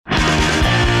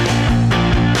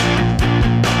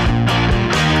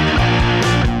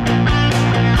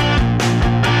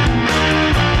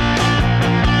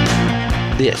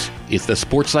This is the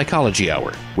Sports Psychology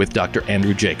Hour with Dr.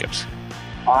 Andrew Jacobs.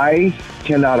 I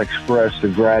cannot express the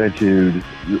gratitude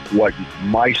what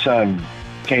my son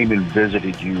came and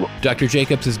visited you. Dr.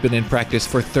 Jacobs has been in practice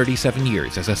for 37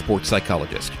 years as a sports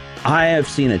psychologist. I have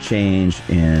seen a change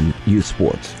in youth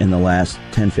sports in the last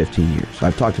 10, 15 years.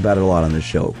 I've talked about it a lot on this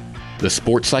show. The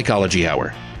Sports Psychology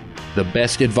Hour. The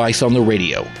best advice on the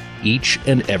radio, each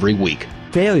and every week.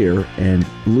 Failure and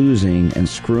losing and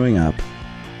screwing up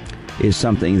is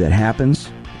something that happens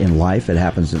in life. It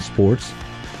happens in sports.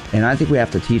 And I think we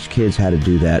have to teach kids how to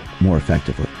do that more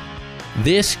effectively.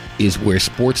 This is where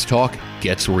sports talk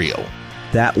gets real.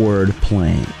 That word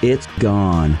playing, it's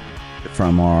gone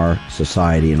from our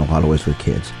society in a lot of ways with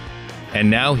kids.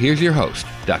 And now here's your host,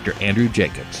 Dr. Andrew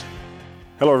Jacobs.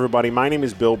 Hello, everybody. My name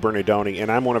is Bill Bernardoni,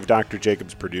 and I'm one of Dr.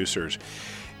 Jacobs' producers.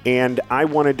 And I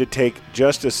wanted to take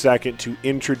just a second to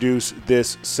introduce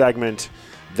this segment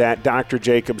that Dr.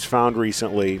 Jacobs found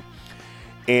recently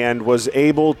and was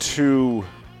able to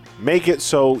make it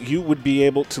so you would be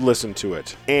able to listen to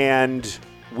it. And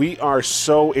we are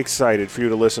so excited for you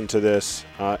to listen to this.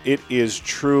 It is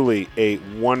truly a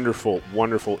wonderful,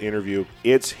 wonderful interview.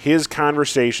 It's his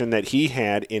conversation that he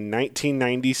had in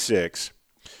 1996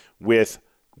 with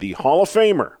the Hall of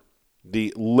Famer,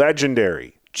 the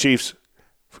legendary Chiefs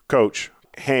coach,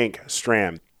 Hank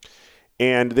Stram.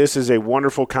 And this is a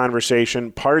wonderful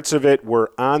conversation. Parts of it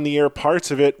were on the air, parts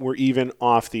of it were even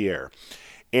off the air.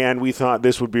 And we thought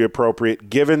this would be appropriate,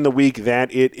 given the week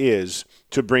that it is,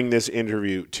 to bring this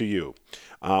interview to you.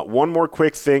 One more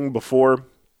quick thing before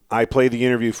I play the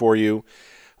interview for you.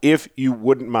 If you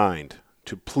wouldn't mind,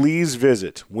 to please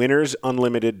visit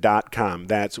winnersunlimited.com.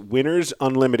 That's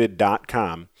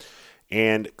winnersunlimited.com.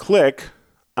 And click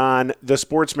on the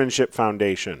Sportsmanship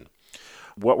Foundation.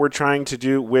 What we're trying to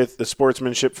do with the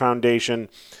Sportsmanship Foundation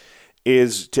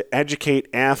is to educate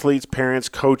athletes, parents,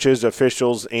 coaches,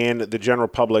 officials, and the general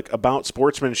public about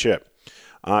sportsmanship.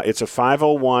 It's a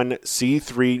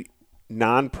 501c3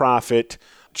 nonprofit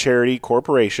charity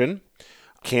corporation,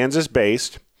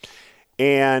 Kansas-based.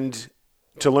 And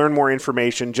to learn more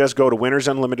information, just go to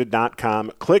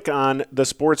winnersunlimited.com, click on the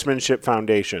Sportsmanship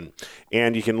Foundation,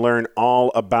 and you can learn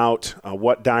all about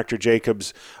what Dr.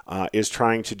 Jacobs is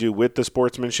trying to do with the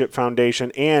Sportsmanship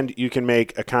Foundation, and you can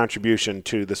make a contribution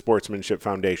to the Sportsmanship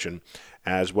Foundation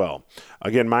as well.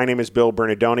 Again, my name is Bill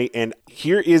Bernardoni, and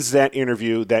here is that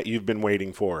interview that you've been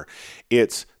waiting for.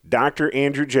 It's Dr.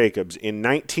 Andrew Jacobs in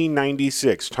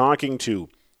 1996 talking to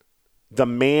the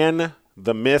man,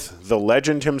 the myth, the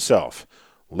legend himself,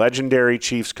 legendary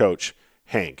Chiefs coach,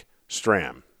 Hank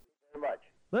Stram.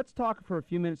 Let's talk for a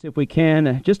few minutes, if we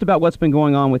can, just about what's been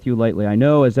going on with you lately. I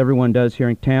know, as everyone does here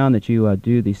in town, that you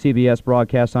do the CBS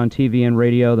broadcasts on TV and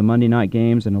radio, the Monday night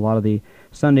games, and a lot of the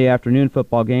Sunday afternoon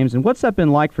football games. And what's that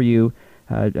been like for you?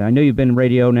 I know you've been in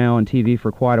radio now and TV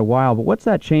for quite a while, but what's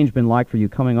that change been like for you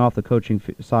coming off the coaching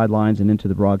sidelines and into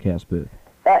the broadcast booth?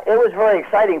 It was very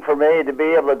exciting for me to be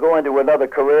able to go into another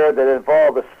career that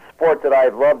involved a sport that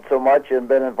I've loved so much and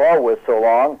been involved with so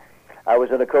long. I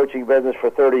was in the coaching business for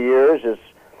 30 years as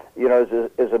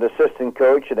an assistant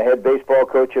coach and a head baseball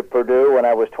coach at Purdue when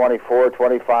I was 24,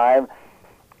 25,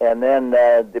 and then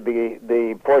to be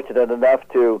fortunate enough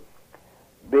to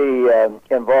be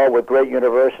involved with great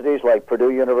universities like Purdue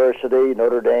University,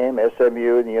 Notre Dame,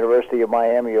 SMU, and the University of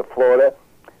Miami of Florida.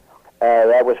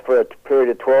 That was for a period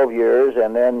of 12 years,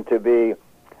 and then to be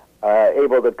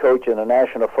able to coach in the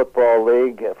National Football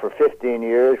League for 15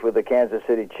 years with the Kansas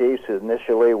City Chiefs, who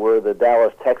initially were the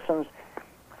Dallas Texans,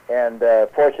 and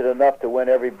fortunate enough to win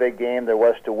every big game there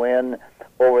was to win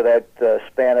over that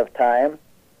span of time.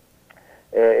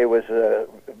 It was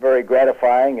very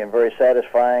gratifying and very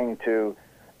satisfying to,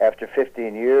 after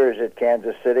 15 years at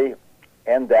Kansas City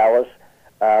and Dallas,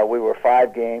 we were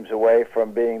 5 games away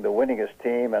from being the winningest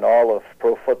team in all of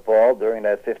pro football during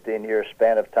that 15-year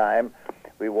span of time.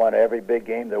 We won every big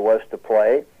game there was to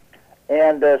play.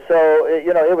 And so,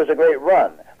 it was a great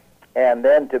run. And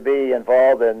then to be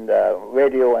involved in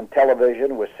radio and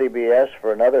television with CBS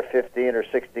for another 15 or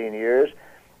 16 years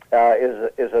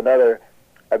is another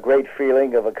a great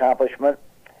feeling of accomplishment.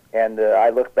 And I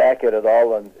look back at it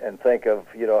all and think of,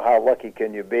 how lucky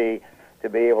can you be to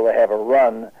be able to have a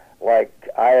run like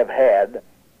I have had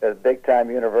at big-time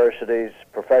universities,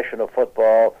 professional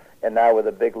football, and now with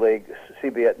a big league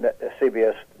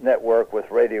CBS network with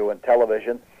radio and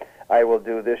television. I will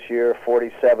do this year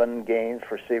 47 games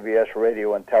for CBS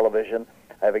radio and television.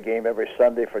 I have a game every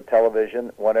Sunday for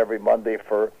television, one every Monday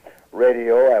for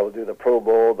radio. I will do the Pro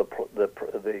Bowl,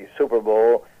 the Super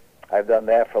Bowl. I've done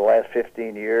that for the last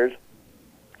 15 years.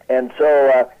 And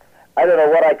so I don't know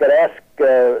what I could ask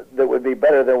that would be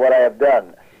better than what I have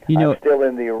done. I'm still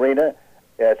in the arena.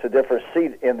 It's a different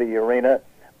seat in the arena,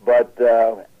 but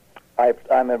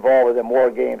I'm involved in more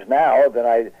games now than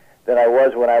I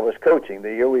was when I was coaching.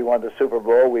 The year we won the Super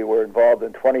Bowl, we were involved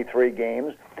in 23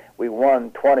 games. We won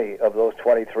 20 of those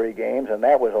 23 games, and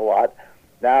that was a lot.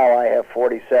 Now I have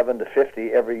 47 to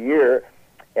 50 every year,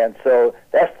 and so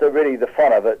that's really the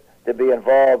fun of it, to be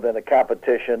involved in a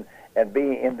competition and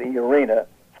be in the arena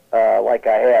like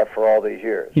I have for all these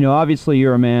years. Obviously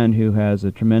you're a man who has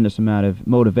a tremendous amount of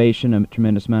motivation, a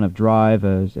tremendous amount of drive.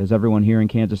 As everyone here in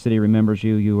Kansas City remembers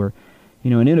you, you were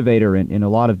an innovator in a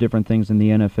lot of different things in the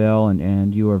NFL,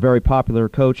 and you were a very popular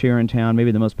coach here in town,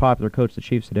 maybe the most popular coach the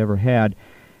Chiefs had ever had.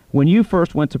 When you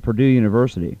first went to Purdue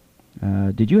University,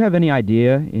 did you have any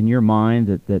idea in your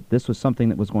mind that this was something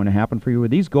that was going to happen for you? Were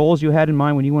these goals you had in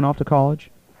mind when you went off to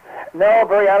college? No,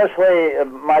 very honestly,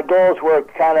 my goals were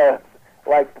kind of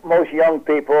like most young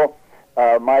people.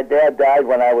 My dad died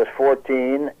when I was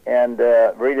 14, and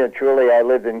really and truly I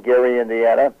lived in Gary,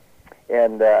 Indiana.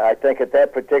 And I think at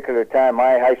that particular time,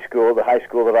 my high school, the high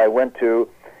school that I went to,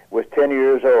 was 10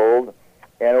 years old.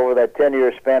 And over that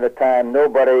 10-year span of time,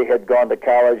 nobody had gone to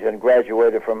college and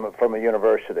graduated from a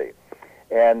university.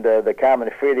 And the common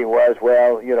feeling was,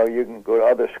 well, you can go to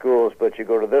other schools, but you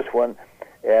go to this one,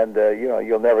 and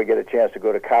you'll never get a chance to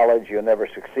go to college. You'll never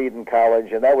succeed in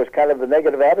college. And that was kind of the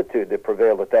negative attitude that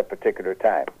prevailed at that particular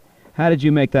time. How did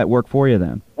you make that work for you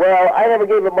then? Well, I never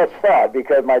gave it much thought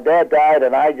because my dad died,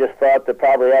 and I just thought that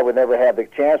probably I would never have the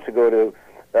chance to go to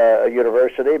a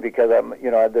university because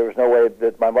there was no way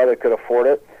that my mother could afford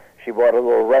it. She bought a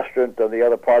little restaurant on the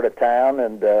other part of town,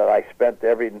 and I spent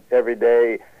every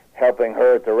day helping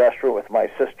her at the restaurant with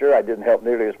my sister. I didn't help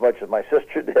nearly as much as my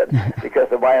sister did because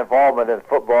of my involvement in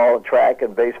football and track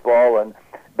and baseball and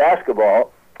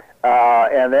basketball.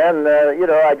 And then,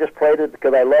 I just played it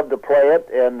because I loved to play it.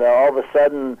 And all of a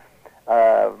sudden,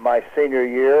 my senior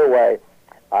year,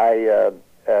 I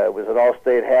was an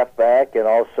all-state halfback and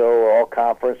also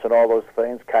all-conference and all those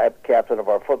things, captain of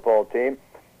our football team.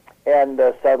 And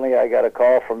suddenly I got a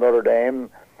call from Notre Dame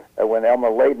when Elmer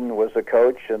Layden was the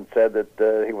coach and said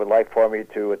that he would like for me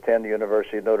to attend the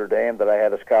University of Notre Dame, that I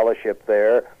had a scholarship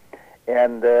there.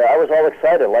 And I was all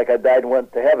excited, like I died and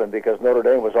went to heaven, because Notre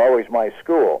Dame was always my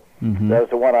school. Mm-hmm. That was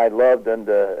the one I loved and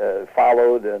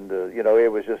followed, and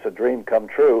it was just a dream come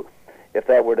true if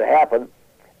that were to happen.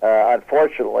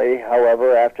 Unfortunately,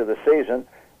 however, after the season,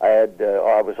 I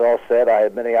was all set. I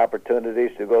had many opportunities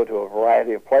to go to a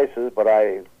variety of places, but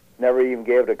I never even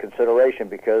gave it a consideration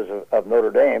because of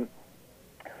Notre Dame.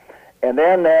 And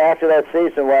then after that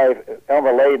season,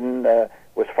 Elmer Layden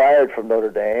was fired from Notre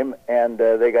Dame, and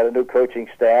they got a new coaching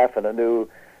staff and a new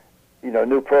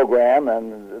program,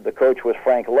 and the coach was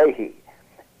Frank Leahy.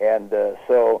 And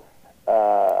so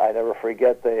I never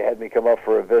forget, they had me come up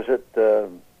for a visit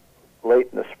late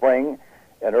in the spring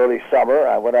and early summer.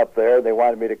 I went up there. They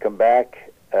wanted me to come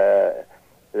back.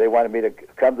 They wanted me to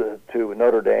come to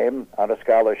Notre Dame on a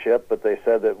scholarship, but they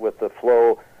said that with the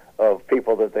flow of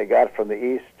people that they got from the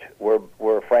East,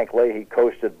 where Frank Leahy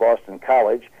coached at Boston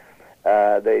College,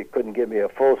 they couldn't give me a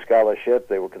full scholarship.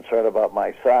 They were concerned about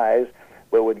my size,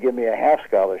 but would give me a half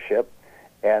scholarship,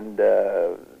 and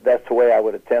that's the way I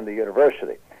would attend the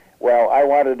university. Well, I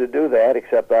wanted to do that,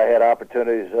 except I had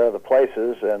opportunities at other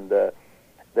places, and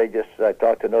I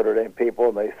talked to Notre Dame people,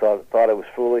 and they thought it was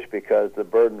foolish because the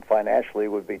burden financially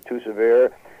would be too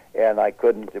severe, and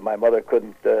my mother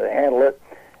couldn't handle it,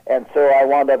 and so I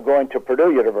wound up going to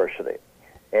Purdue University.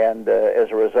 And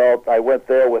as a result, I went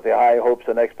there with the high hopes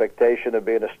and expectation of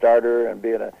being a starter and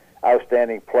being an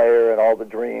outstanding player, and all the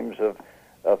dreams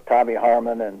of Tommy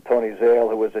Harmon and Tony Zale,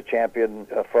 who was a champion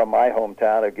from my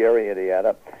hometown of Gary,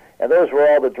 Indiana. And those were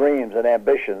all the dreams and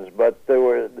ambitions, but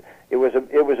it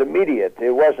was immediate.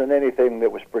 It wasn't anything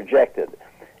that was projected.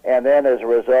 And then as a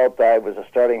result, I was a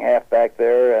starting halfback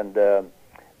there, and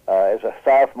as a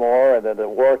sophomore, and then the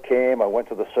war came. I went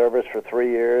to the service for 3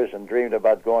 years and dreamed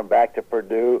about going back to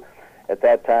Purdue. At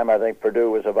that time, I think Purdue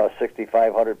was about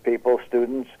 6,500 people,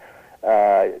 students.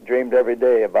 Dreamed every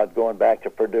day about going back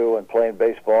to Purdue and playing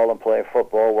baseball and playing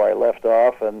football where I left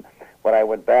off. And when I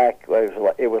went back,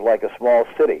 it was like a small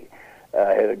city.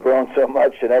 It had grown so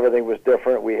much, and everything was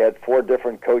different. We had 4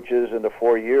 different coaches in the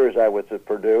 4 years I was at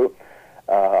Purdue.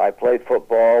 I played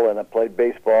football and I played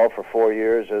baseball for 4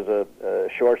 years as a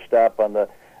shortstop on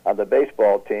the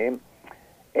baseball team.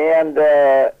 And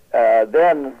then,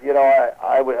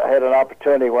 I had an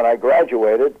opportunity when I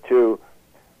graduated to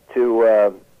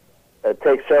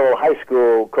take several high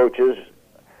school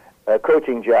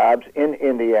coaching jobs in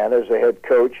Indiana as a head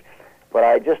coach. But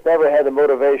I just never had the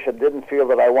motivation, didn't feel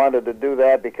that I wanted to do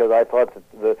that because I thought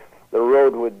that the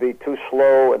road would be too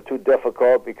slow and too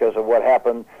difficult because of what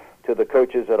happened to the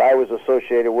coaches that I was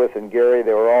associated with in Gary.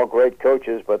 They were all great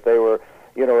coaches, but they were,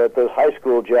 at those high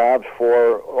school jobs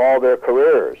for all their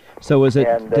careers. So was it?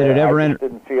 And, did it ever I end? just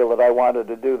didn't feel that I wanted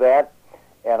to do that,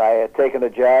 and I had taken a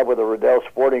job with a Riddell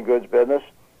Sporting Goods business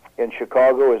in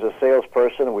Chicago as a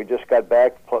salesperson, and we just got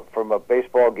back from a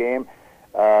baseball game,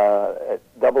 a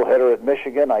doubleheader at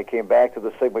Michigan. I came back to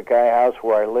the Sigma Chi house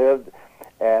where I lived,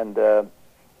 and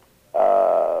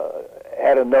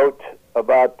had a note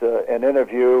about an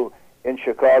interview in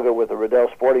Chicago with the Riddell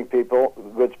Sporting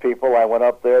Goods people. I went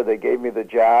up there. They gave me the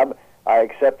job. I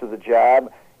accepted the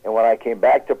job. And when I came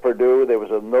back to Purdue, there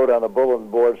was a note on the bulletin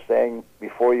board saying,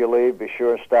 before you leave, be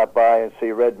sure and stop by and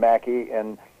see Red Mackey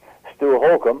and Stu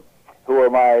Holcomb, who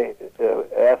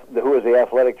was the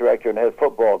athletic director and head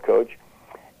football coach.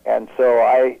 And so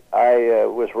I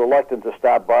was reluctant to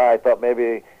stop by. I thought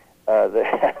maybe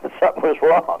something was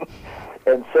wrong.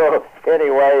 And so,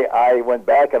 anyway, I went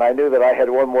back, and I knew that I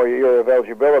had one more year of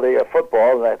eligibility of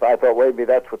football, and I thought maybe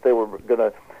that's what they were going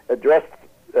to address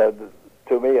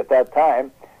to me at that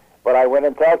time. But I went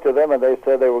and talked to them, and they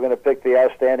said they were going to pick the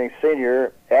outstanding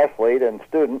senior athlete and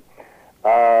student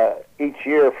each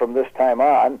year from this time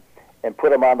on and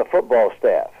put him on the football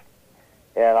staff.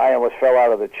 And I almost fell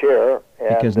out of the chair.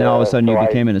 Because now all of a sudden you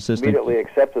became an assistant. I immediately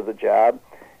accepted the job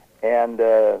and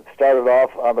started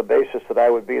off on the basis that I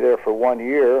would be there for 1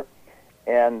 year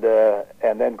and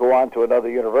then go on to another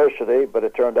university. But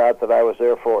it turned out that I was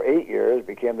there for 8 years,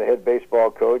 became the head baseball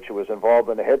coach, who was involved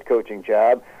in a head coaching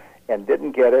job, and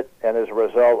didn't get it. And as a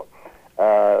result,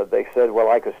 they said, well,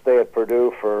 I could stay at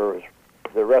Purdue for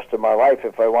the rest of my life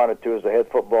if I wanted to as the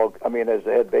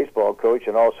head baseball coach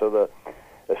and also the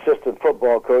assistant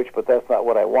football coach, but that's not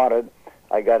what I wanted.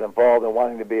 I got involved in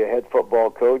wanting to be a head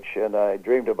football coach, and I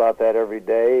dreamed about that every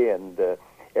day, and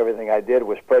everything I did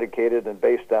was predicated and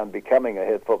based on becoming a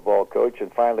head football coach.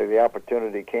 And finally the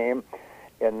opportunity came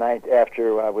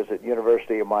after I was at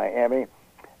University of Miami.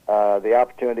 The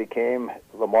opportunity came.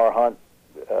 Lamar Hunt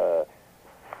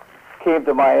came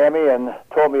to Miami and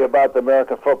told me about the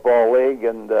American Football League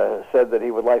and said that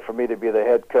he would like for me to be the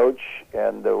head coach,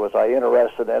 and was I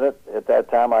interested in it. At that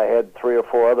time I had 3 or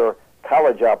 4 other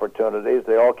college opportunities.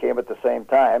 They all came at the same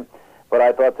time, but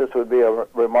I thought this would be a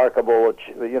remarkable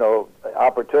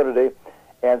opportunity,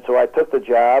 and so I took the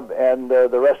job, and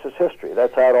the rest is history.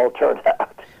 That's how it all turned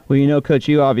out. Well, Coach,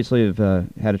 you obviously have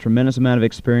had a tremendous amount of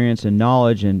experience and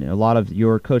knowledge, and a lot of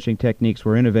your coaching techniques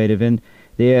were innovative in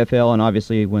the AFL, and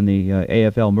obviously when the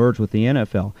AFL merged with the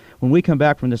NFL. When we come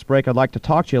back from this break, I'd like to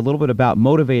talk to you a little bit about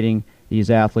motivating these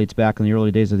athletes back in the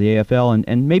early days of the AFL,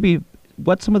 and maybe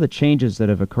what some of the changes that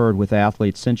have occurred with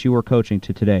athletes since you were coaching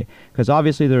to today. Because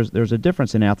obviously there's a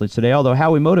difference in athletes today, although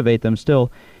how we motivate them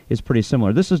still is pretty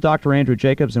similar. This is Dr. Andrew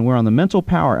Jacobs, and we're on the Mental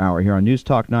Power Hour here on News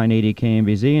Talk 980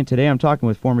 KMBZ, and today I'm talking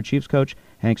with former Chiefs coach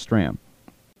Hank Stram.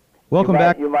 Welcome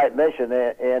back. You might mention,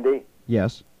 Andy.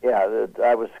 Yes. Yeah,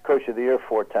 I was Coach of the Year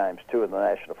 4 times, too, in the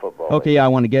National Football League. Okay, yeah,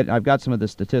 I've got some of the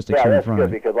statistics here in front of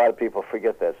me. Yeah, that's good, because a lot of people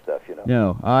forget that stuff,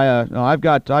 No, I've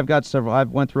got several. I've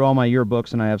went through all my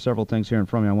yearbooks, and I have several things here in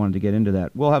front of me. I wanted to get into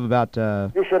that. We'll have about...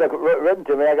 You should have written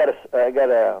to me. I got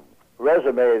a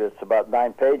resume that's about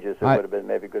 9 pages. It would have been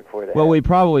maybe good for you to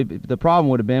have. The problem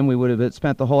would have been we would have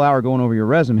spent the whole hour going over your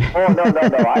resume. Oh, no.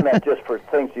 I meant just for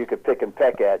things you could pick and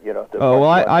peck at,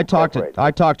 I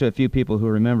talked to a few people who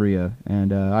remember you,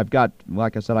 and I've got,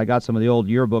 like I said, I got some of the old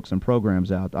yearbooks and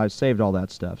programs out. I saved all that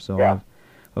stuff. So, yeah.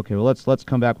 Okay, well, let's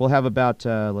come back. We'll have about,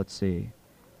 let's see.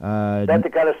 Is that the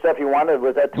kind of stuff you wanted?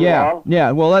 Was that too long?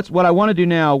 Yeah, well, that's what I want to do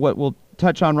now. What we'll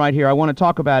touch on right here, I want to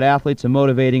talk about athletes and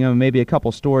motivating them, maybe a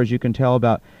couple stories you can tell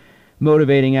about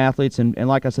motivating athletes, and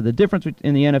like I said, the difference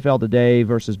in the NFL today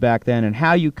versus back then, and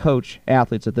how you coach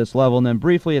athletes at this level. And then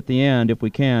briefly at the end, if we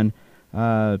can,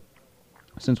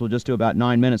 since we'll just do about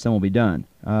 9 minutes, then we'll be done.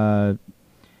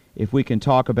 If we can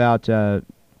talk about...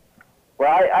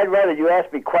 Well, I'd rather you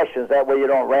ask me questions. That way you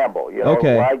don't ramble.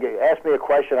 Okay. Well, ask me a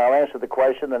question, I'll answer the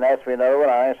question, then ask me another one,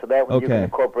 I'll answer that one. Okay. You can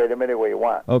incorporate them any way you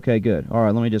want. Okay, good. All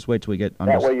right, let me just wait till we get...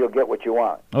 That way you'll get what you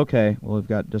want. Okay, well, we've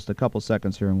got just a couple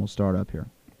seconds here, and we'll start up here.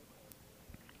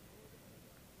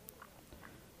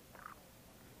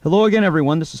 Hello again,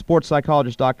 everyone. This is sports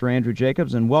psychologist Dr. Andrew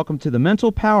Jacobs, and welcome to the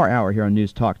Mental Power Hour here on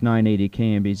News Talk 980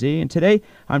 KMBZ. And today,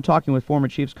 I'm talking with former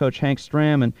Chiefs coach Hank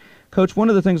Stram. And, Coach, one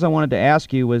of the things I wanted to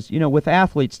ask you was, with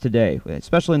athletes today,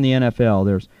 especially in the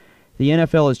NFL, the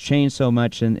NFL has changed so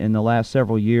much in the last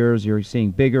several years. You're seeing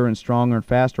bigger and stronger and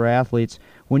faster athletes.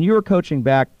 When you were coaching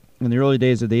back in the early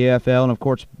days of the AFL, and of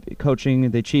course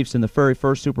coaching the Chiefs in the very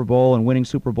first Super Bowl and winning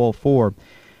Super Bowl IV.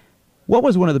 What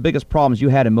was one of the biggest problems you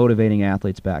had in motivating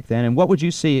athletes back then, and what would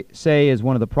you say is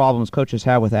one of the problems coaches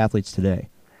have with athletes today?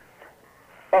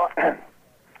 Well,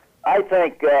 I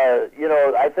think,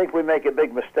 I think we make a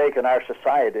big mistake in our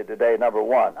society today, number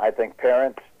one. I think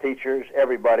parents, teachers,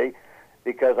 everybody,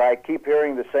 because I keep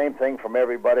hearing the same thing from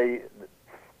everybody.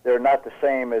 They're not the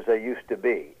same as they used to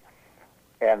be.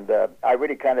 And I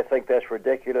really kind of think that's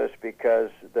ridiculous, because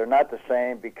they're not the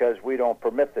same because we don't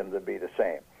permit them to be the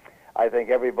same. I think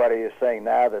everybody is saying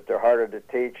now that they're harder to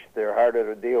teach, they're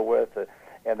harder to deal with,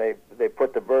 and they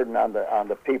put the burden on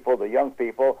the people, the young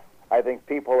people. I think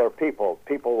people are people.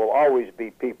 People will always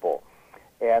be people.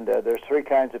 And there's three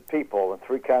kinds of people and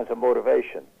three kinds of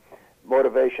motivation.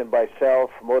 Motivation by self,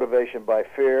 motivation by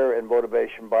fear, and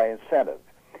motivation by incentive.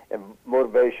 And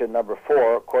motivation number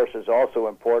 4, of course, is also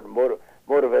important.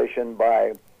 Motivation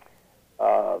by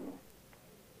a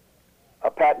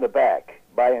pat in the back,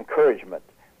 by encouragement,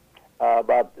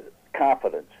 about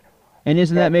confidence. And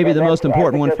isn't that maybe the most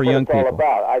important one for young people? All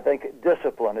about. I think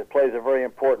discipline, it plays a very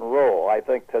important role. I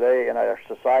think today, in our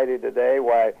society today,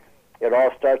 why it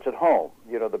all starts at home.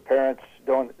 The parents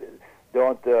don't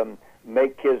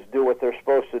make kids do what they're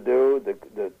supposed to do.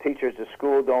 The teachers at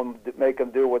school don't make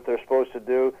them do what they're supposed to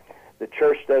do. The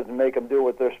church doesn't make them do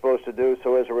what they're supposed to do.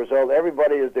 So as a result,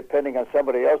 everybody is depending on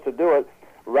somebody else to do it,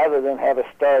 rather than have a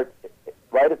start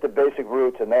right at the basic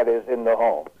roots, and that is in the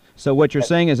home. So what you're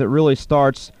saying is it really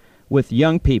starts with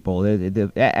young people.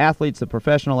 The athletes, the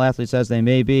professional athletes as they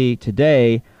may be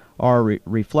today, are a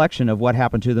reflection of what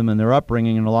happened to them in their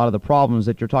upbringing, and a lot of the problems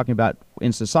that you're talking about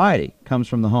in society comes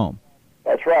from the home.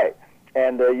 That's right.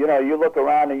 And you look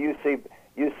around and you see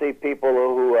people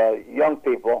who young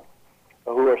people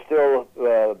who are still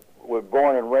were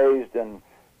born and raised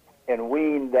and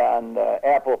weaned on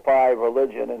apple pie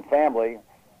religion and family.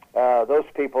 Those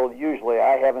people, usually,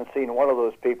 I haven't seen one of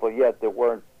those people yet that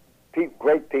weren't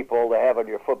great people to have on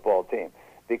your football team,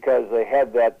 because they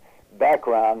had that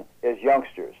background as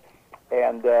youngsters.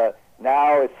 And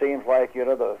now it seems like,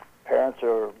 the parents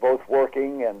are both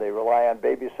working and they rely on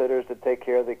babysitters to take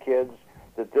care of the kids.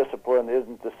 The discipline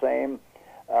isn't the same.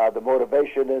 The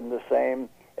motivation isn't the same.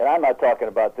 And I'm not talking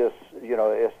about this,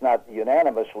 it's not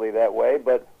unanimously that way,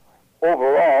 but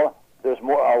overall, there's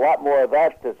a lot more of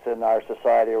that that's in our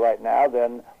society right now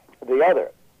than the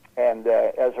other. And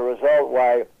as a result,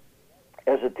 why,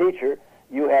 as a teacher,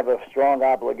 you have a strong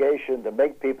obligation to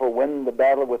make people win the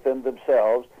battle within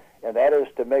themselves, and that is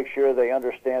to make sure they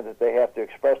understand that they have to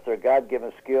express their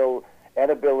God-given skill and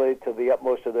ability to the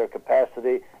utmost of their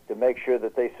capacity to make sure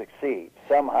that they succeed.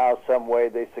 Somehow, some way,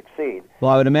 they succeed.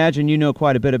 Well, I would imagine you know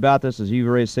quite a bit about this, as you've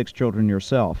raised 6 children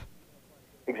yourself.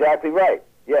 Exactly right.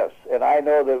 Yes, and I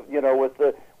know that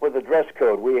with the dress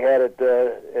code we had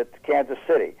at Kansas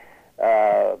City,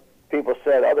 people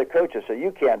said, other coaches said,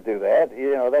 you can't do that.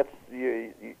 That's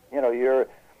you're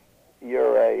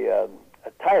a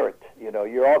tyrant.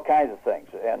 You're all kinds of things,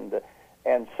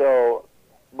 and so.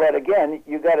 But again,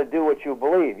 you got to do what you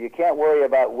believe. You can't worry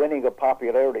about winning a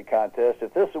popularity contest.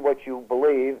 If this is what you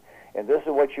believe, and this is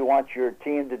what you want your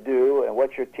team to do, and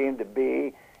what your team to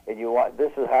be, and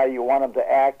this is how you want them to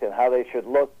act, and how they should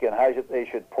look, and how they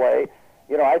should play.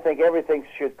 I think everything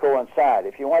should coincide.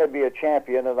 If you want to be a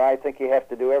champion, and I think you have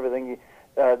to do everything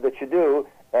that you do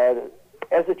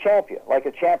as a champion, like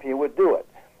a champion would do it.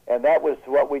 And that was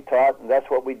what we taught, and that's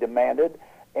what we demanded.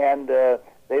 And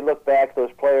they look back,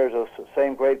 those players, those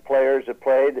same great players that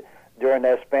played during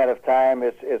that span of time.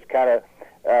 It's kind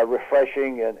of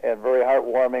refreshing and very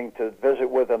heartwarming to visit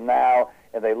with them now,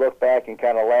 and they look back and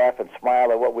kind of laugh and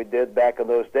smile at what we did back in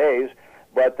those days.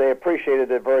 But they appreciated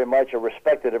it very much or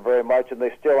respected it very much, and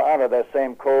they still honor that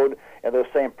same code and those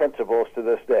same principles to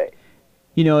this day.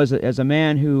 As a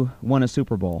man who won a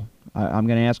Super Bowl, I'm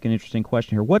going to ask an interesting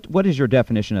question here. What is your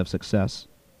definition of success?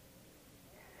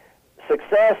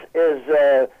 Success is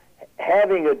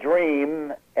having a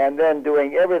dream and then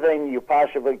doing everything you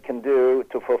possibly can do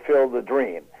to fulfill the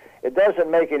dream. It doesn't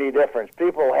make any difference.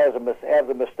 People have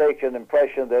the mistaken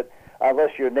impression that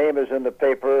unless your name is in the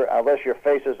paper, unless your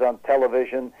face is on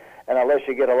television, and unless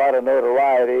you get a lot of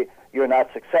notoriety, you're not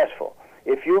successful.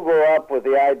 If you grow up with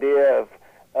the idea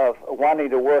of wanting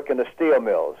to work in the steel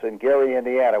mills in Gary,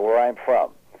 Indiana, where I'm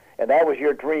from, and that was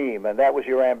your dream and that was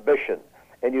your ambition,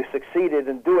 and you succeeded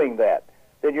in doing that,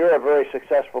 then you're a very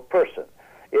successful person.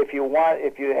 If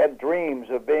you had dreams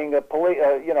of being a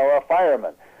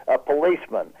fireman, a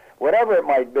policeman, whatever it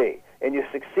might be, and you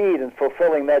succeed in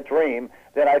fulfilling that dream,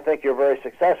 then I think you're very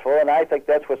successful, and I think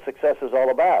that's what success is all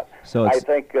about. I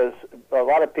think a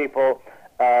lot of people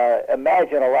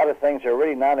imagine a lot of things are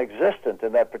really non-existent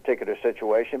in that particular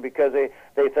situation because they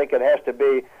think it has to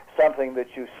be something that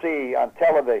you see on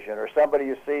television or somebody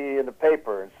you see in the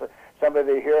paper and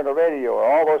somebody you hear on the radio or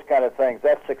all those kind of things.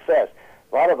 That's success.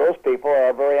 A lot of those people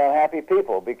are very unhappy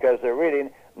people because they're really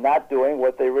not doing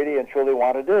what they really and truly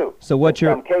want to do. So what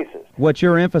some cases. What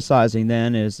you're emphasizing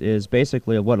then is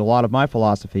basically what a lot of my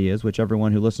philosophy is, which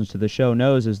everyone who listens to the show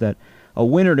knows, is that a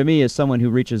winner to me is someone who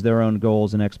reaches their own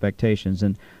goals and expectations,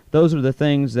 and those are the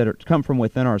things that come from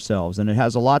within ourselves, and it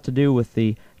has a lot to do with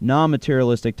the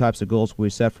non-materialistic types of goals we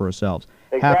set for ourselves.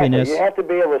 Exactly. Happiness. You have to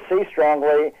be able to see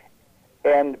strongly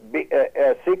and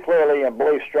see clearly and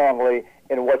believe strongly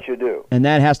in what you do. And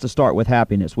that has to start with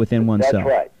happiness within oneself. That's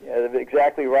right.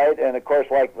 Exactly right. And, of course,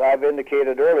 like I've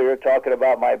indicated earlier, talking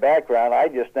about my background, I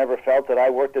just never felt that I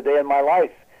worked a day in my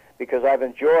life because I've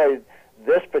enjoyed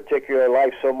this particular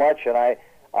life so much. And I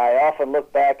often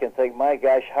look back and think, my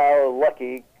gosh, how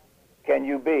lucky can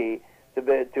you be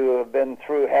to have been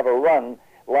through, have a run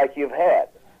like you've had.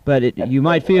 But you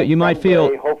might feel.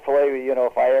 Hopefully,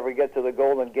 if I ever get to the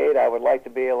Golden Gate, I would like to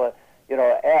be able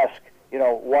to, ask,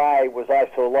 why was I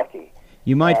so lucky?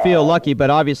 You might feel lucky,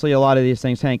 but obviously a lot of these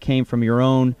things, Hank, came from your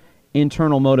own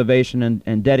internal motivation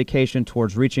and dedication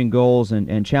towards reaching goals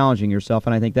and challenging yourself.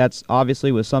 And I think that's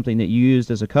obviously was something that you used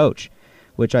as a coach,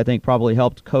 which I think probably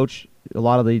helped coach a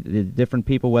lot of the different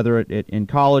people, whether in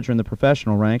college or in the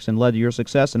professional ranks, and led to your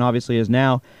success, and obviously is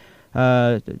now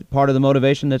part of the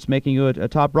motivation that's making you a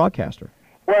top broadcaster.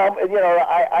 Well,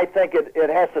 I think it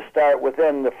has to start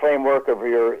within the framework of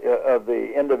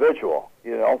the individual,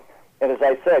 And as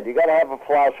I said, you got to have a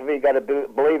philosophy. You got to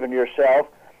believe in yourself.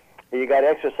 You got to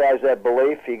exercise that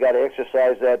belief. You got to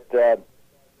exercise that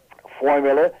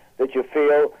formula that you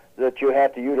feel that you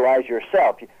have to utilize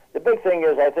yourself. The big thing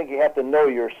is, I think you have to know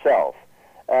yourself.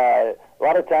 A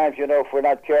lot of times, if we're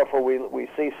not careful, we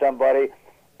see somebody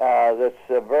that's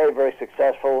very, very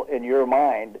successful in your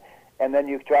mind, and then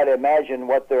you try to imagine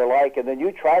what they're like, and then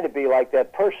you try to be like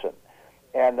that person.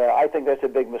 And I think that's a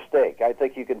big mistake. I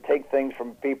think you can take things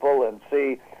from people and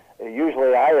see,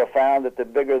 usually I have found that the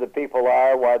bigger the people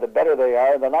are, why the better they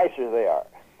are, the nicer they are.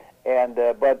 And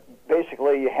but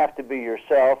basically you have to be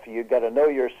yourself. You've got to know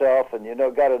yourself, and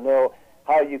got to know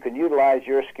how you can utilize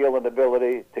your skill and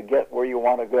ability to get where you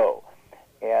want to go.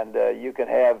 And you can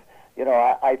have,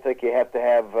 I think you have to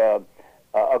have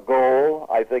a goal.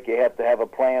 I think you have to have a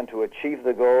plan to achieve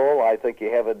the goal. I think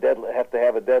you have to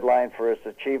have a deadline for its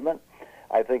achievement.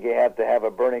 I think you have to have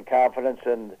a burning confidence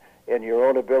in your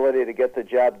own ability to get the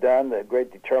job done, the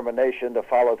great determination to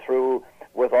follow through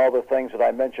with all the things that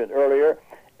I mentioned earlier,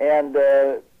 and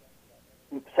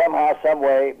somehow, some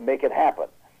way, make it happen.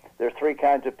 There's three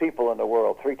kinds of people in the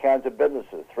world, three kinds of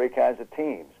businesses, three kinds of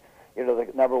teams.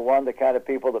 Number one, the kind of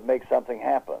people that make something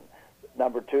happen.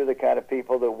 Number two, the kind of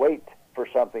people that wait for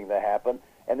something to happen.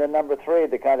 And then number three,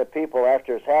 the kind of people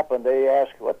after it's happened, they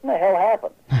ask, what in the hell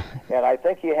happened? And I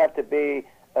think you have to be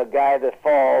a guy that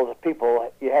follows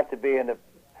people. You have to be in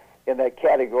that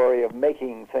category of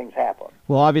making things happen.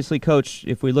 Well, obviously, Coach,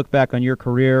 if we look back on your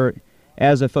career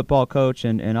as a football coach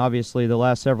and obviously the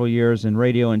last several years in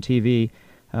radio and TV,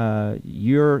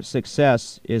 your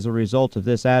success is a result of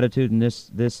this attitude and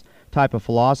this type of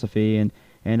philosophy,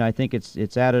 and I think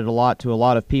it's added a lot to a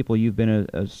lot of people. You've been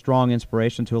a strong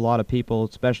inspiration to a lot of people,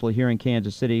 especially here in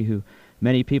Kansas City, who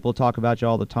many people talk about you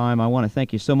all the time. I want to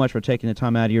thank you so much for taking the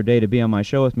time out of your day to be on my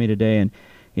show with me today, and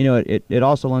it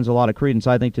also lends a lot of credence,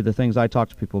 I think, to the things I talk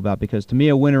to people about, because to me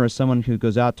a winner is someone who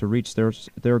goes out to reach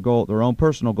their goal, their own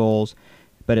personal goals,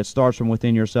 but it starts from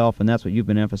within yourself, and that's what you've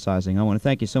been emphasizing. I want to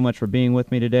thank you so much for being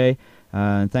with me today,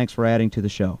 and thanks for adding to the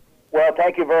show. Well,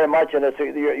 thank you very much, and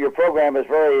your program is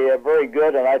very, very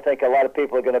good, and I think a lot of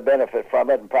people are going to benefit from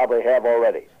it and probably have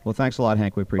already. Well, thanks a lot,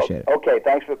 Hank. We appreciate it. Okay,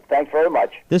 thanks very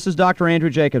much. This is Dr. Andrew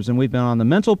Jacobs, and we've been on the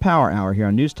Mental Power Hour here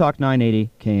on News Talk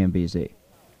 980 KMBZ.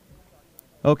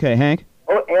 Okay, Hank?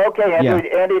 Okay, Andrew.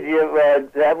 Yeah. Andy,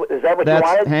 is that what you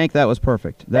wanted? Hank, that was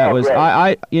perfect. That was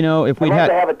great. If we had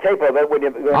to have a tape of it when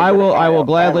you. I will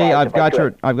gladly. I've got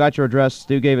your address.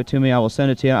 Stu gave it to me. I will send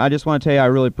it to you. I just want to tell you I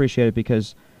really appreciate it,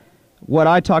 because what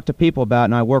I talk to people about,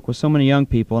 and I work with so many young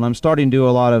people, and I'm starting to do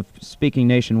a lot of speaking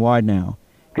nationwide now,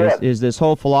 is this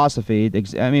whole philosophy.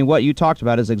 I mean, what you talked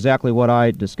about is exactly what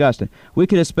I discussed. We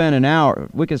could have spent an hour,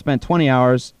 we could have spent 20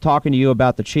 hours talking to you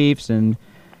about the Chiefs and,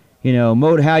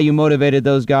 how you motivated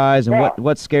those guys and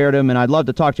what scared them, and I'd love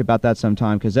to talk to you about that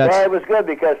sometime, because that's... Well, it was good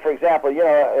because, for example, we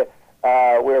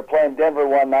were playing Denver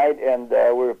one night, and we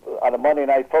were on a Monday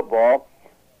Night Football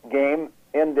game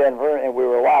in Denver, and we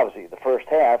were lousy the first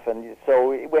half, and so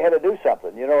we had to do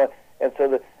something, and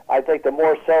so I think the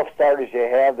more self-starters you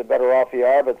have, the better off you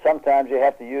are, but sometimes you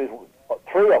have to use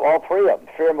all three of them,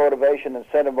 fear motivation,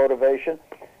 incentive motivation.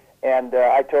 And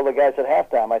I told the guys at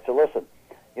halftime, I said, listen,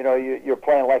 you know, you're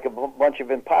playing like a bunch of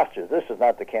imposters. This is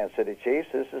not the Kansas City Chiefs.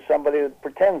 This is somebody that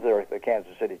pretends they're the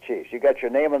Kansas City Chiefs. You got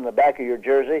your name on the back of your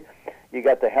jersey. You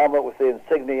got the helmet with the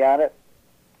insignia on it.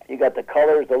 You got the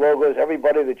colors, the logos.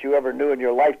 Everybody that you ever knew in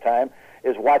your lifetime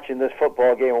is watching this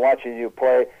football game and watching you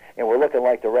play, and we're looking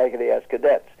like the raggedy-ass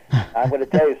cadets. I'm going to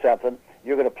tell you something.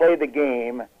 You're going to play the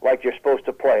game like you're supposed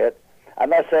to play it. I'm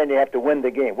not saying you have to win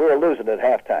the game. We were losing at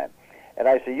halftime. And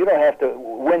I said, you don't have to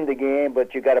win the game,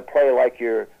 but you got to play like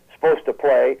you're supposed to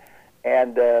play,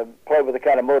 and play with the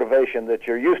kind of motivation that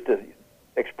you're used to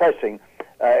expressing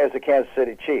as the Kansas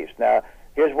City Chiefs. Now,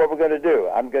 here's what we're going to do.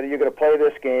 You're going to play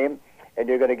this game, and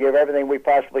you're going to give everything we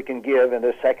possibly can give in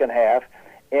the second half.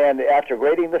 And after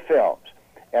grading the films,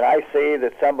 and I see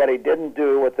that somebody didn't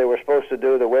do what they were supposed to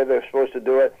do the way they were supposed to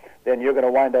do it, then you're going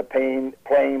to wind up playing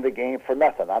the game for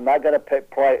nothing. I'm not going to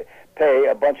pay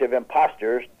a bunch of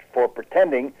imposters for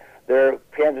pretending they're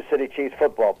Kansas City Chiefs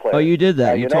football players. Oh, you did that.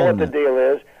 Now, you know told what the them deal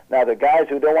is. Now, the guys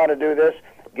who don't want to do this,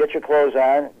 get your clothes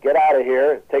on, get out of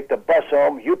here, take the bus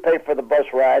home. You pay for the bus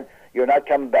ride. You're not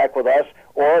coming back with us.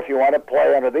 Or if you want to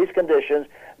play under these conditions,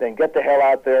 then get the hell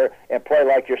out there and play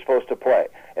like you're supposed to play.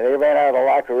 And they ran out of the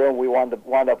locker room. We wound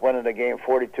up winning the game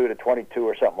 42-22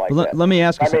 or something like that. Let me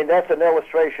ask you. I mean, that's an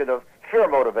illustration of fear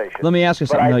motivation. Let me ask you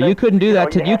something. No, you couldn't do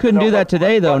that. You couldn't do that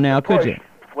today, though. Now, could you?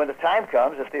 When the time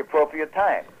comes, it's the appropriate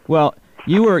time. Well,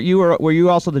 were you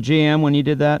also the GM when you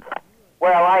did that?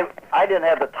 Well, I didn't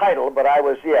have the title, but I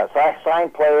was, yes. I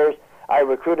signed players, I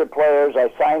recruited players,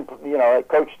 I signed, I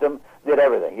coached them, did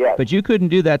everything, yes. But you couldn't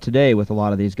do that today with a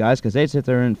lot of these guys because they'd sit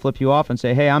there and flip you off and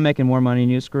say, hey, I'm making more money than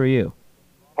you, screw you.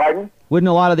 Pardon? Wouldn't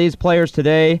a lot of these players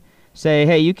today say,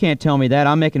 hey, you can't tell me that,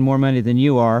 I'm making more money than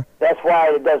you are? That's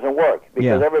why it doesn't work,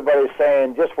 because everybody's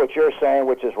saying just what you're saying,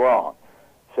 which is wrong.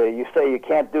 So you say you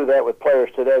can't do that with players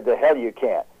today. The hell you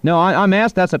can't. No, I'm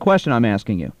asked. That's a question I'm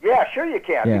asking you. Yeah, sure you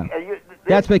can. Yeah.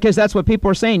 That's because that's what people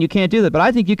are saying. You can't do that. But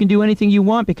I think you can do anything you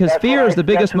want because fear is the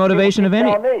biggest motivation of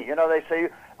any. Me. They say,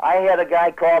 I had a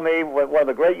guy call me, one of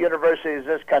the great universities in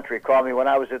this country called me when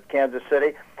I was at Kansas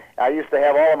City. I used to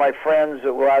have all of my friends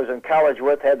who I was in college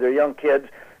with, had their young kids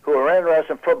who were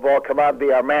interested in football come out and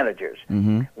be our managers.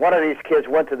 Mm-hmm. One of these kids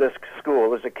went to this school,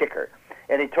 was a kicker.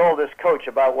 And he told this coach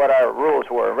about what our rules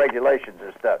were and regulations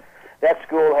and stuff. That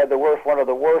school had one of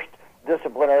the worst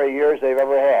disciplinary years they've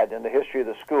ever had in the history of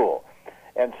the school.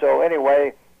 And so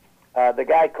anyway, the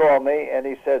guy called me and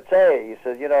he said,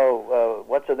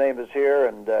 what's the name is here?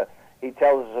 And he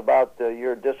tells us about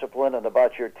your discipline and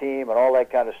about your team and all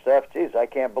that kind of stuff. Geez, I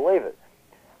can't believe it.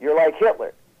 You're like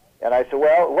Hitler. And I said,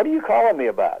 well, what are you calling me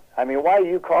about? I mean, why are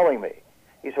you calling me?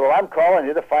 He said, well, I'm calling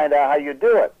you to find out how you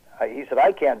do it. He said,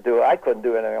 I can't do it. I couldn't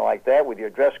do anything like that with your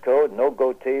dress code, no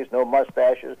goatees, no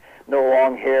mustaches, no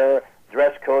long hair,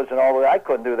 dress codes and all that. I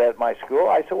couldn't do that at my school.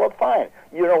 I said, well, fine.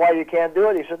 You know why you can't do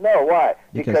it? He said, no, why?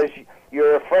 Because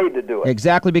you're afraid to do it.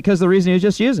 Exactly because the reason he was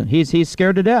just using. He's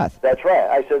scared to death. That's right.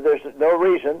 I said, there's no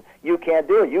reason you can't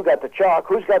do it. You got the chalk.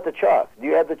 Who's got the chalk? Do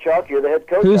you have the chalk? You're the head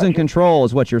coach. Who's in control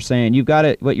is what you're saying. You've got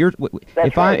it. Anyway,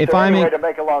 to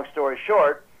make a long story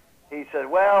short, he said,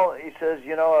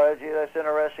 gee, that's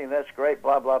interesting, that's great,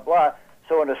 blah, blah, blah.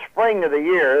 So in the spring of the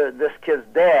year, this kid's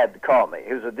dad called me.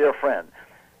 He was a dear friend.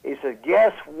 He said,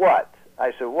 guess what?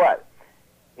 I said, what?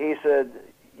 He said,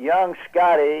 young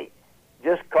Scotty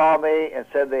just called me and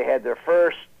said they had their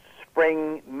first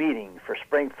spring meeting for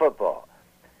spring football.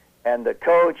 And the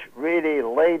coach really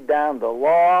laid down the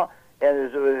law, and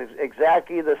it was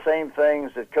exactly the same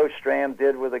things that Coach Stram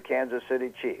did with the Kansas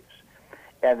City Chiefs.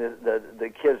 And the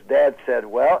kid's dad said,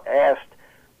 asked,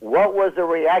 what was the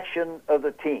reaction of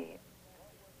the team?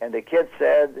 And the kid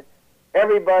said,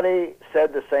 everybody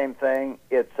said the same thing.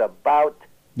 It's about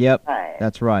time.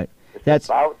 That's right. It's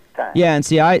about time. Yeah, and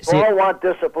they all want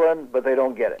discipline, but they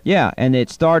don't get it. Yeah, and it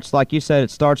starts, like you said,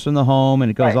 it starts from the home, and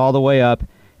it goes all the way up.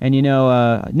 And,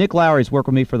 Nick Lowry's worked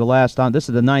with me for the last time. This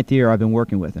is the 9th year I've been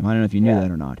working with him. I don't know if you knew that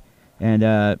or not. And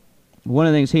one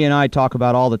of the things he and I talk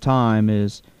about all the time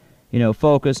is,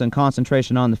 focus and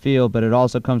concentration on the field, but it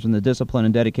also comes from the discipline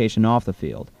and dedication off the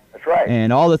field. That's right.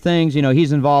 And all the things,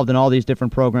 he's involved in all these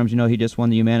different programs. He just won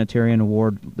the humanitarian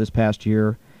award this past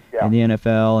year in the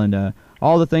NFL, and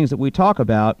all the things that we talk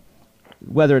about,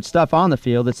 whether it's stuff on the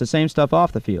field, it's the same stuff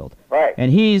off the field. Right.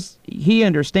 And he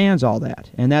understands all that,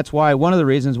 and that's why one of the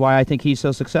reasons why I think he's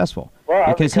so successful.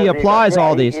 Because he applies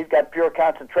all these. He's got pure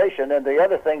concentration, and the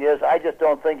other thing is, I just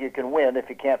don't think you can win if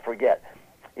you can't forget.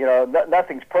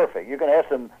 Nothing's perfect. You can have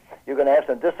some You're going to have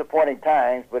some disappointing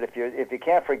times, but if you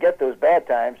can't forget those bad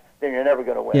times, then you're never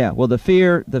going to win. Yeah, well, the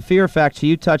fear factor,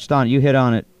 you touched on it, you hit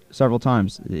on it several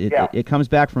times. It comes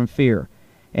back from fear.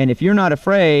 And if you're not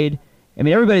afraid, I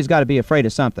mean, everybody's got to be afraid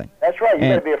of something. That's right. You're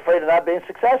going to be afraid of not being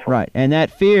successful. Right. And that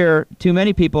fear, too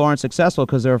many people aren't successful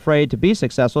because they're afraid to be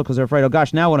successful because they're afraid, oh,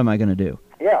 gosh, now what am I going to do?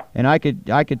 Yeah. And I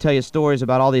could tell you stories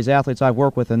about all these athletes I've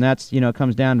worked with, and that's, it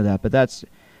comes down to that. But that's,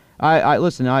 I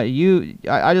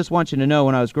just want you to know,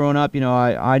 when I was growing up,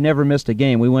 I never missed a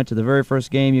game. We went to the very first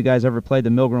game you guys ever played, the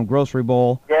Milgram Grocery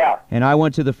Bowl. Yeah. And I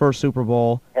went to the first Super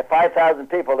Bowl. Had 5,000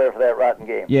 people there for that rotten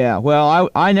game. Yeah, well,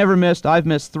 I never missed. I've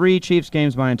missed 3 Chiefs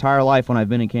games my entire life when I've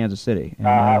been in Kansas City.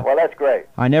 And, well, that's great.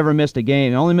 I never missed a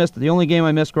game. The only game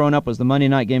I missed growing up was the Monday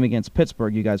night game against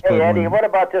Pittsburgh. You guys played. Hey, Andy, what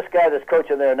about this guy that's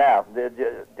coaching there now?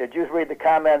 Did you read the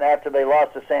comment after they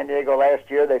lost to San Diego last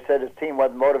year? They said his team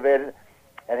wasn't motivated,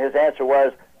 and his answer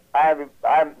was,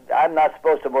 I'm not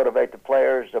supposed to motivate the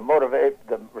players.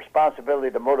 The responsibility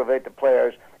to motivate the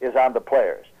players is on the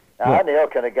players. Now, how the hell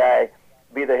can a guy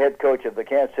be the head coach of the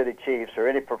Kansas City Chiefs or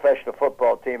any professional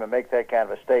football team and make that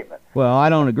kind of a statement? Well, I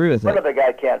don't agree with What it. if the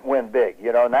guy can't win big?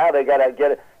 Now they got to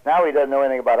get it. Now he doesn't know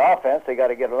anything about offense. They got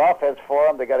to get an offense for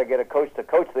him. They got to get a coach to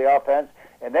coach the offense,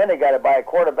 and then they got to buy a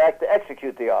quarterback to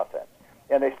execute the offense.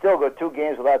 And they still go 2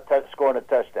 games without scoring a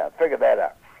touchdown. Figure that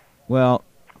out. Well,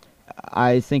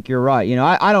 I think you're right.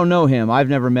 I don't know him. I've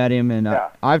never met him, and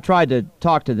I've tried to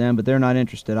talk to them, but they're not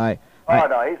interested.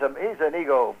 No, he's an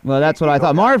ego. Well, that's what I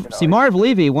thought. Marv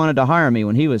Levy wanted to hire me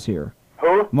when he was here.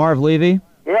 Who? Marv Levy.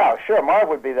 Yeah, sure. Marv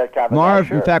would be that kind of Marv, guy,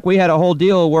 sure. In fact, we had a whole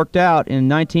deal worked out in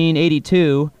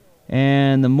 1982,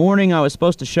 and the morning I was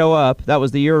supposed to show up, that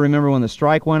was the year, remember, when the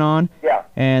strike went on? Yeah.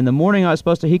 And the morning I was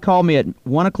supposed to, he called me at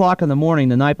 1 o'clock in the morning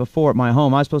the night before at my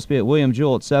home. I was supposed to be at William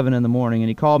Jewell at 7 in the morning, and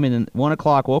he called me at 1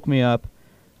 o'clock, woke me up.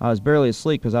 I was barely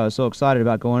asleep because I was so excited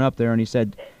about going up there, and he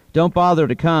said, don't bother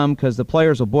to come because the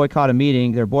players will boycott a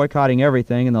meeting. They're boycotting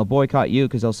everything, and they'll boycott you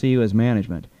because they'll see you as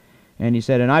management. And he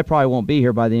said, and I probably won't be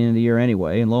here by the end of the year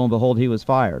anyway. And lo and behold, he was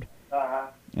fired. Uh-huh.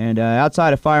 And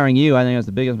outside of firing you, I think that's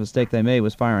the biggest mistake they made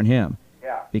was firing him.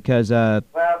 Yeah. Because well,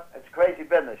 it's crazy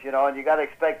business, and you got to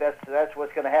expect that's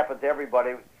what's going to happen to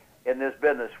everybody in this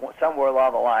business somewhere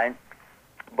along the line.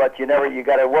 But you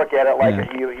got to work at it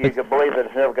like you can believe that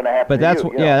it's never going to happen. But to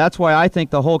you. That's why I think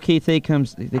the whole key thing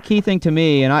the key thing to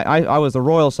me, and I was the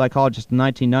Royal psychologist in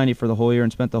 1990 for the whole year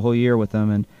and spent the whole year with them,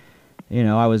 and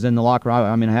I was in the locker room.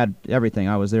 I mean, I had everything.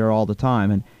 I was there all the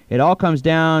time, and it all comes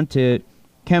down to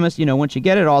chemists. Once you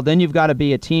get it all, then you've got to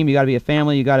be a team. You got to be a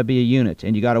family. You got to be a unit,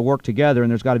 and you got to work together. And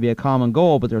there's got to be a common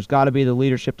goal, but there's got to be the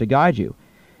leadership to guide you.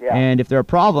 Yeah. And if there are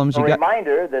problems, you got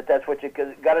reminder that's what you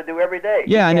got to do every day.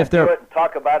 Yeah, and if there do it and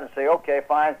talk about it and say, okay,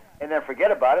 fine, and then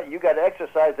forget about it. You got to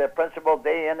exercise that principle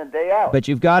day in and day out. But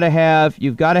you've got to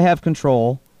have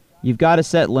control. You've got to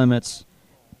set limits,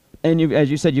 and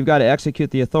as you said, you've got to execute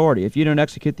the authority. If you don't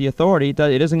execute the authority, it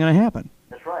isn't going to happen.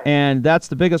 That's right. And that's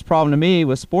the biggest problem to me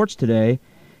with sports today,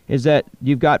 is that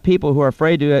you've got people who are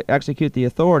afraid to execute the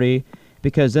authority.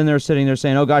 Because then they're sitting there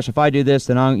saying, "Oh gosh, if I do this,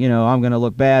 then I'm going to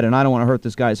look bad, and I don't want to hurt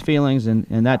this guy's feelings," and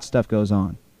that stuff goes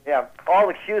on. Yeah, all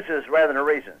excuses rather than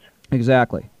reasons.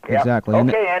 Exactly. Yep. Exactly.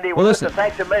 Okay, Andy. Well, listen.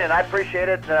 Thanks a million. I appreciate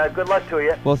it. Good luck to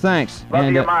you. Well, thanks.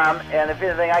 Love your mom, and if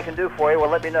anything I can do for you, well,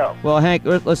 let me know. Well, Hank,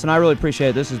 listen, I really appreciate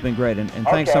it. This has been great, and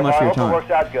thanks so much for your time. I hope it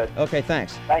works out good. Okay,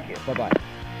 thanks. Thank you. Bye-bye.